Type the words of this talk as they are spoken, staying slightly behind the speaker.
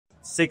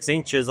6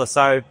 inches or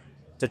so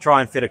to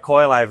try and fit a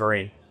coilover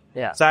in.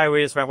 Yeah. So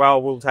we just went,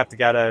 well, we'll have to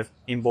go to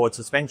inboard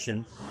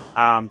suspension.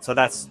 So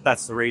that's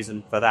the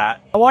reason for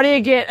that. What do you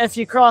get if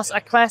you cross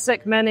a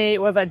classic Mini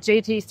with a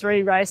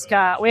GT3 race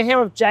car? We're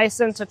here with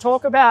Jason to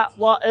talk about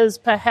what is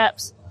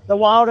perhaps the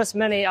wildest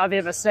Mini I've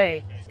ever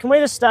seen. Can we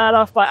just start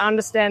off by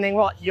understanding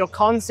what your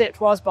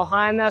concept was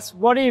behind this?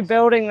 What are you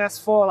building this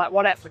for? Like,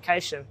 what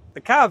application?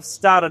 The car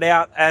started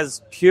out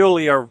as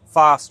purely a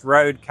fast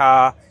road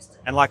car,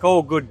 and like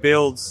all good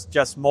builds,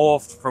 just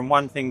morphed from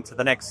one thing to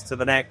the next to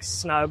the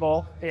next.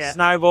 Snowball, yeah.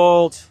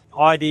 Snowballed,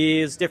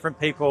 ideas, different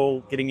people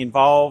getting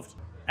involved.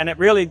 And it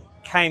really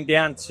came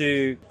down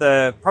to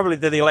probably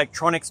the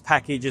electronics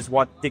package is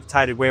what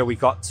dictated where we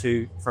got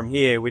to from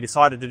here. We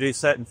decided to do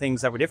certain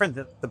things that were different.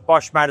 The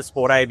Bosch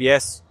Motorsport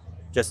ABS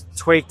just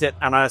tweaked it,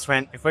 and I just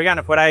went, if we're going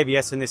to put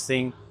ABS in this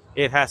thing,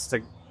 it has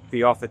to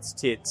be off its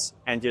tits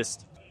and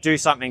just do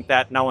something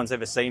that no one's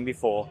ever seen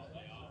before.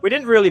 We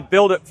didn't really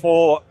build it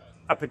for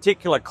a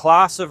particular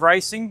class of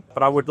racing,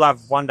 but I would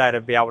love one day to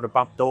be able to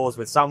bump doors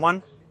with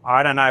someone.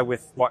 I don't know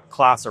with what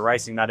class of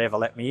racing they'd ever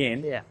let me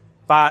in. Yeah.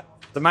 But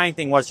the main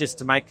thing was just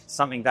to make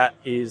something that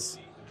is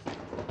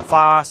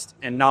fast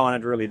and no one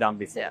had really done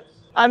before. Yeah.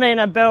 I mean,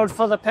 a build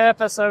for the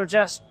purpose of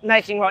just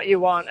making what you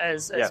want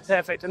is Yes.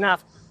 perfect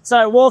enough.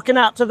 So walking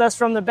up to this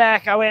from the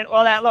back, I went,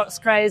 well, that looks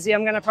crazy.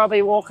 I'm going to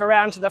probably walk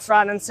around to the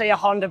front and see a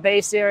Honda B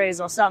series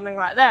or something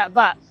like that.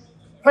 But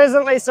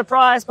pleasantly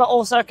surprised, but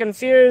also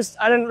confused.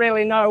 I didn't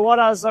really know what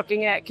I was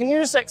looking at. Can you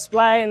just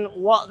explain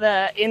what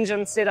the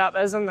engine setup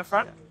is in the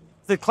front?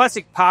 The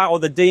classic part or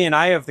the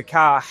DNA of the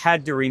car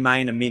had to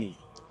remain a Mini.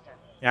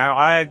 You know,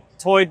 I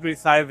toyed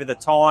with over the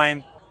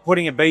time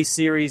putting a B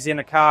series in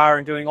a car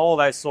and doing all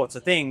those sorts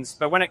of things.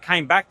 But when it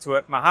came back to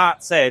it, my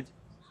heart said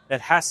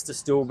it has to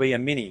still be a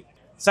Mini.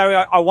 So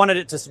I wanted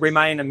it to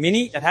remain a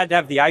Mini. It had to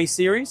have the A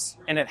series,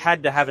 and it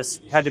had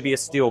to be a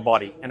steel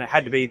body, and it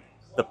had to be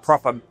a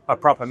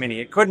proper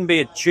Mini. It couldn't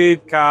be a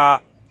tube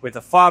car with a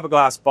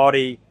fiberglass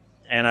body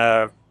and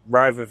a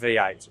Rover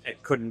V8.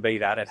 It couldn't be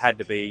that. It had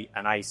to be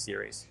an A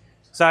series.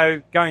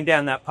 So going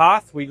down that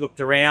path, we looked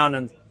around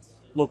and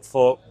looked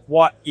for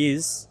what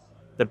is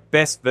the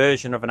best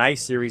version of an A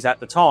series at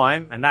the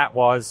time, and that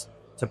was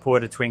to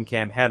put a twin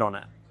cam head on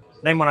it.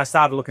 Then when I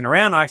started looking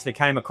around, I actually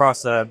came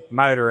across a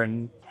motor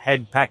and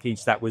head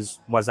package that was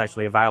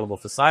actually available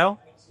for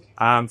sale.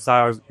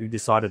 So we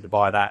decided to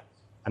buy that.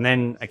 And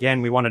then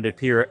again, we wanted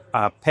to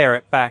pair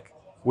it back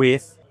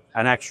with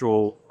an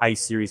actual A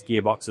series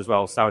gearbox as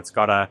well. So it's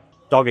got a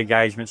dog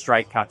engagement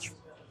straight cut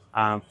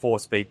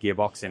 4-speed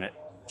gearbox in it,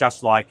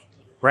 just like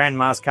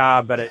Grandma's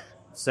car, but it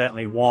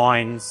certainly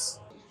whines.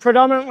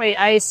 Predominantly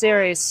A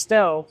series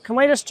still. Can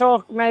we just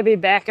talk maybe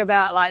back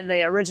about like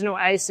the original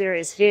A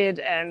series head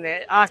and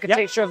the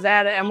architecture of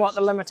that and what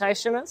the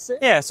limitation is?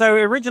 Yeah, so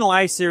original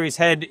A series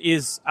head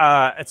is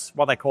it's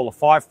what they call a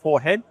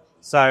 5-port head.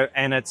 So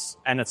and it's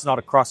not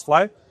a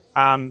crossflow.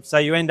 So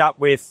you end up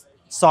with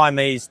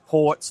Siamese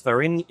ports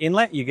for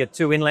inlet. You get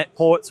 2 inlet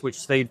ports which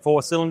feed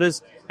 4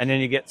 cylinders, and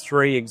then you get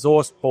 3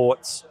 exhaust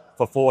ports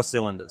for 4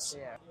 cylinders.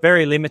 Yeah.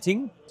 Very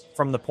limiting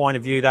from the point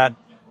of view that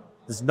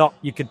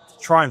you could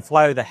try and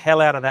flow the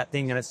hell out of that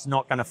thing and it's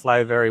not going to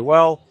flow very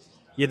well.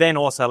 You're then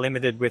also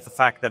limited with the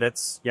fact that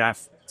it's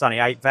only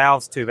 8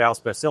 valves, 2 valves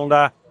per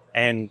cylinder,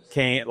 and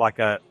like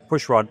a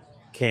pushrod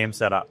cam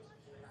setup.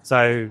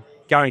 So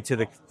going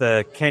to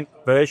the Kent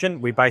version,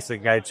 we basically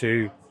go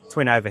to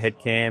twin overhead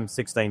cam,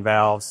 16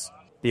 valves,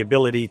 the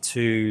ability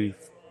to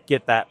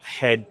get that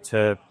head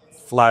to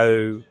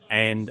flow,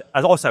 and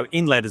also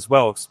inlet as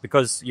well,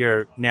 because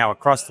you're now a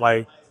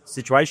cross-flow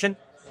situation.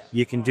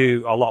 You can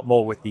do a lot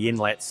more with the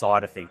inlet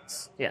side of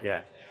things.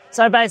 Yeah.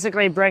 So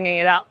basically bringing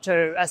it up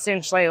to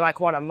essentially like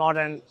what a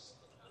modern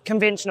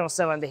conventional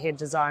cylinder head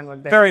design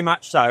would be. Very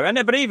much so.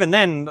 But even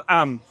then,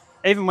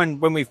 even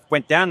when we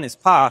went down this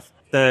path,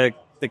 the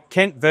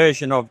Kent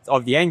version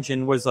of the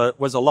engine was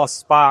a lost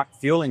spark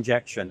fuel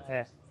injection.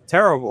 Yeah.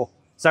 Terrible.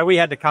 So we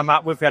had to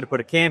put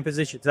a cam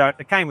position. So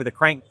it came with a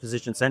crank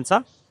position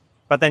sensor,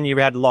 but then you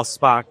had lost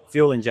spark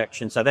fuel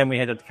injection. So then we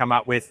had to come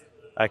up with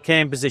a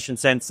cam position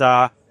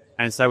sensor,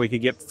 and so we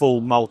could get full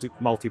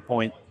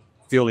multi-point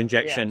fuel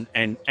injection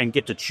and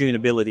get the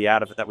tunability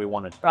out of it that we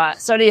wanted. Right.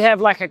 So do you have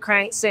like a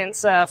crank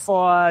sensor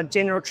for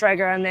general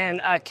trigger and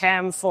then a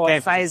cam for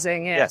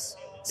phasing? Yeah. Yes.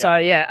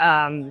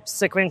 So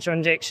sequential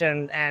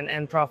injection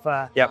and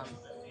proper. Yep.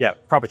 Yeah,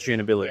 proper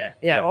tunability.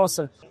 Yeah,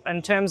 awesome.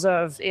 In terms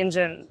of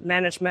engine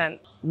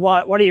management,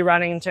 what are you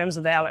running in terms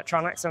of the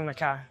electronics in the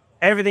car?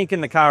 Everything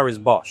in the car is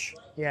Bosch.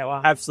 Yeah,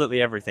 wow.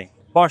 Absolutely everything.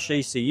 Bosch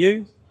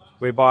ECU.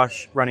 We're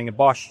running a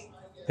Bosch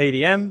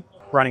PDM,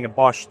 running a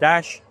Bosch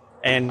dash,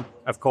 and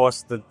of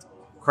course the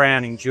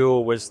crowning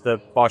jewel was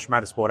the Bosch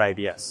Motorsport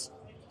ABS.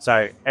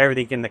 So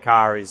everything in the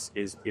car is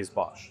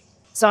Bosch.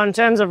 So in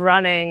terms of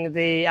running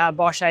the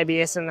Bosch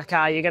ABS in the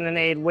car, you're going to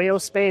need wheel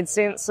speed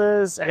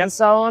sensors and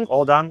so on.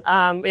 All done.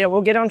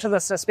 We'll get onto the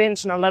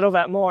suspension a little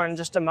bit more in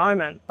just a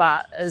moment,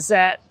 but is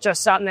that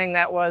just something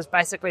that was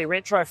basically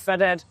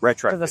retrofitted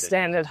to the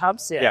standard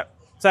hubs? Yeah.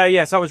 So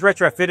it was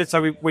retrofitted.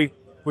 So we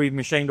we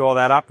machined all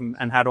that up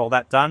and had all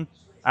that done,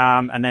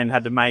 and then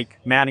had to make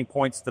mounting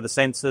points for the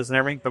sensors and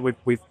everything. But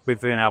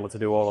we've been able to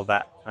do all of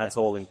that. That's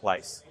all in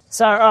place.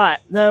 So, all right,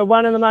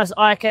 one of the most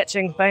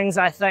eye-catching things,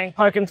 I think,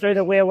 poking through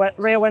the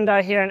rear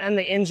window here and in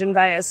the engine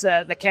bay is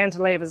the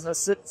cantilevers,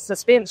 the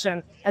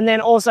suspension. And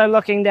then also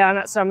looking down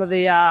at some of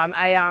the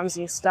A-arms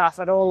and stuff,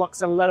 it all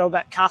looks a little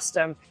bit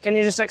custom. Can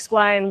you just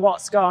explain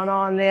what's going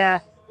on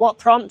there? What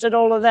prompted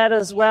all of that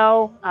as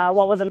well?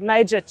 What were the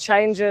major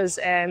changes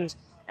and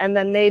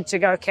the need to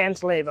go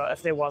cantilever,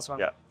 if there was one?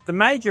 Yeah. The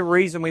major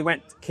reason we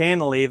went to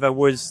cantilever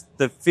was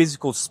the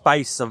physical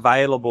space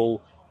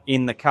available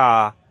in the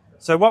car.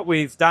 So what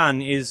we've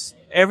done is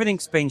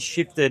everything's been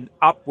shifted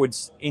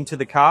upwards into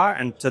the car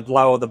and to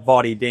lower the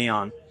body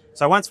down.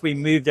 So once we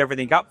moved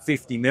everything up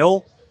 50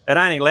 mil, it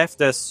only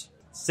left us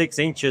 6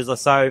 inches or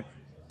so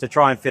to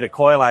try and fit a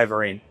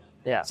coilover in.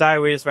 Yeah.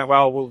 So we just went,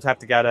 well, we'll have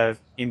to go to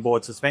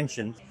inboard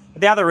suspension.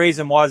 But the other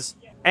reason was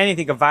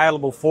anything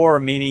available for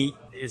a Mini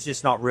is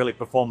just not really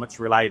performance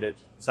related.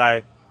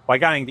 So by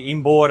going to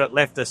inboard, it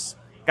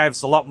gave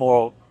us a lot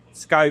more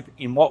scope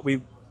in what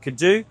we could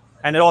do.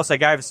 And it also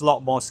gave us a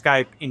lot more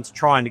scope into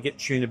trying to get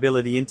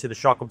tunability into the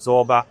shock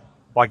absorber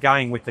by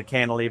going with the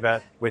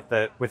cantilever with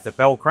the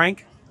bell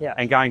crank. Yeah.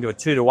 And going to a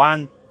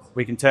 2-to-1.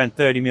 We can turn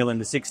 30 mil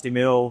into 60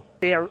 mil.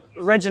 The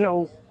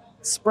original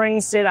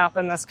spring setup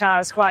in this car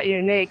is quite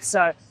unique.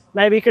 So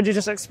maybe could you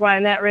just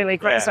explain that really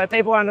quick so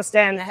people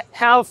understand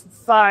how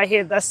far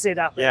ahead this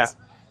setup is? Yeah.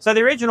 So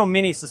the original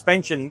Mini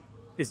suspension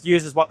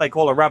uses what they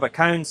call a rubber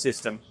cone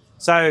system.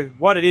 So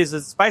what it is,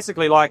 it's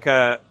basically like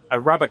a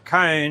rubber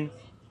cone,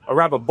 a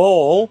rubber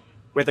ball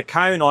with a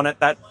cone on it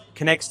that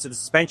connects to the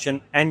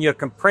suspension, and you're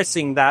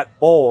compressing that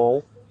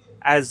ball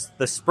as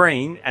the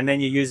spring, and then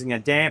you're using a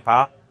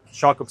damper,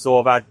 shock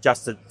absorber,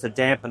 just to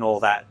dampen all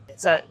that.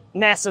 It's a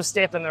massive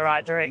step in the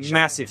right direction.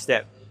 Massive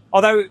step.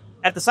 Although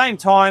at the same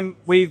time,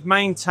 we've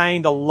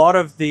maintained a lot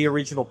of the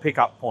original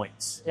pickup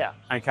points. Yeah.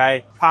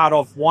 Okay. Part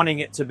of wanting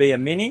it to be a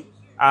Mini,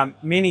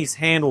 Minis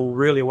handle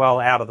really well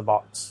out of the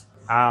box.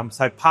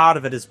 So part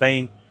of it has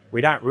been,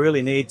 we don't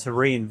really need to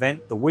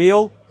reinvent the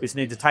wheel. We just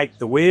need to take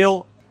the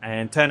wheel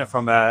and turn it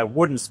from a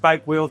wooden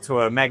spoke wheel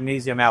to a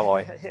magnesium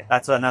alloy.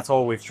 That's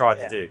all we've tried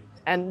to do.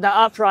 And the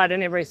upright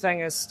and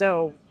everything is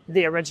still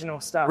the original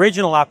stuff.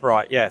 Original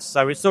upright, yes.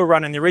 So we're still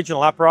running the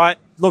original upright.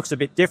 Looks a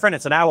bit different.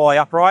 It's an alloy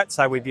upright,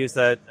 so we've used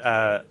an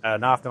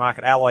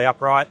aftermarket alloy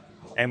upright,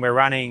 and we're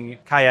running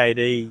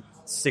KAD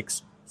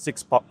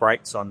six-pot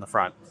brakes on the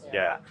front.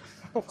 Yeah.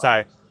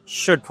 So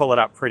should pull it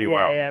up pretty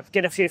well. Yeah.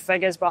 Get a few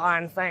figures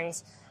behind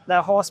things.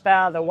 The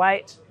horsepower, the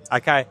weight.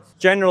 Okay.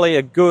 Generally,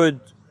 a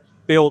good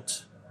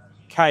built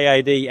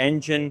KAD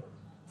engine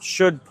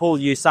should pull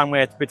you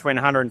somewhere between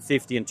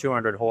 150 and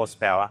 200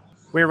 horsepower.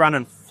 We're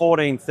running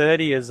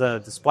 1430 as a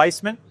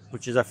displacement,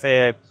 which is a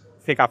fair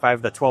pickup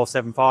over the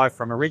 1275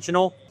 from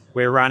original.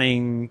 We're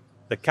running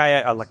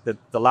the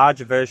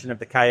larger version of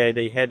the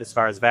KAD head as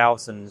far as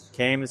valves and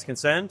cam is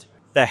concerned.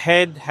 The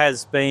head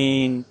has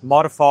been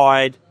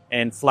modified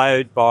and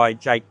flowed by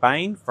Jake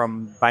Bain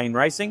from Bain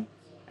Racing.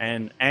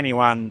 And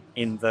anyone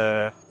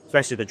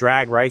especially the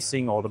drag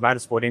racing or the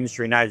motorsport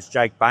industry knows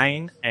Jake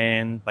Bain,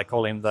 and they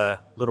call him the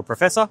little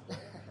professor.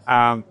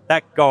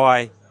 That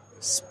guy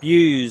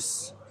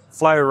spews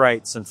flow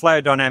rates and flow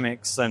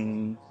dynamics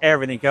and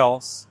everything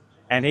else,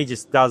 and he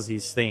just does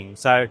his thing.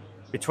 So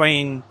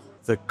between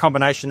the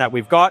combination that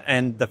we've got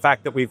and the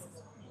fact that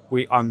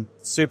I'm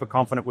super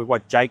confident with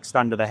what Jake's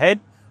done to the head,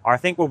 I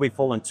think we'll be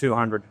pulling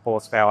 200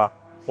 horsepower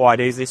quite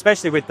easily,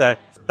 especially with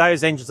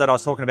those engines that I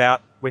was talking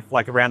about with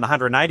like around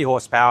 180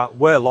 horsepower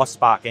were lost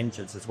spark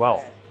engines as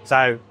well.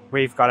 So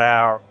we've got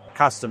our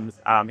custom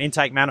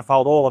intake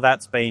manifold, all of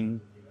that's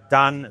been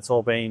done.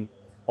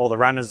 All the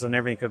runners and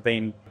everything have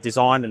been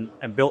designed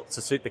and built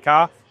to suit the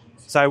car.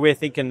 So we're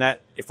thinking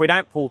that if we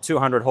don't pull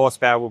 200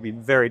 horsepower, we'll be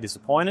very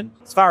disappointed.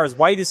 As far as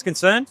weight is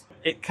concerned,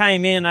 it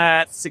came in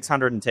at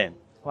 610.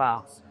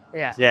 Wow.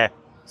 Yeah. Yeah.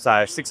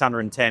 So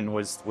 610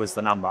 was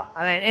the number.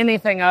 I mean,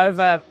 anything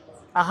over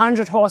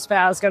 100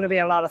 horsepower is going to be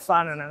a lot of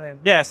fun in it.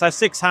 Yeah, so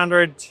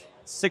 600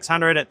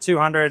 at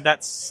 200,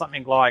 that's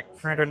something like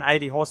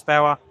 380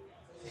 horsepower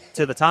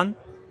to the ton.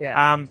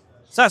 Yeah.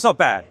 So it's not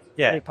bad.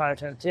 Yeah. Pretty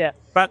potent, yeah.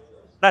 But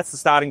that's the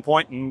starting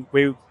point, and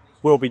we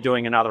will be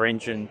doing another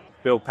engine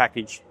build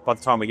package by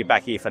the time we get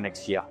back here for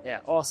next year. Yeah,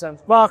 awesome.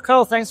 Well,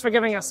 cool. Thanks for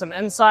giving us some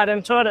insight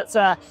into it. It's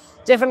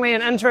definitely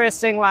an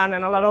interesting one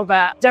and a little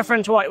bit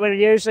different to what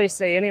we usually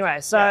see anyway.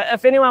 So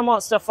if anyone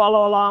wants to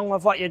follow along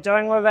with what you're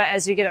doing with it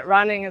as you get it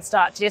running and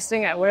start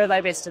testing it, where are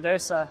they best to do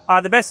so?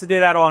 The best to do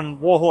that on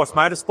Warhorse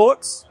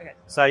Motorsports. Okay.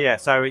 So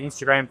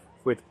Instagram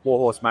with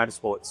Warhorse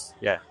Motorsports.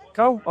 Yeah.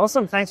 Cool.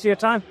 Awesome. Thanks for your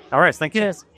time. All right. Thank you. Cheers.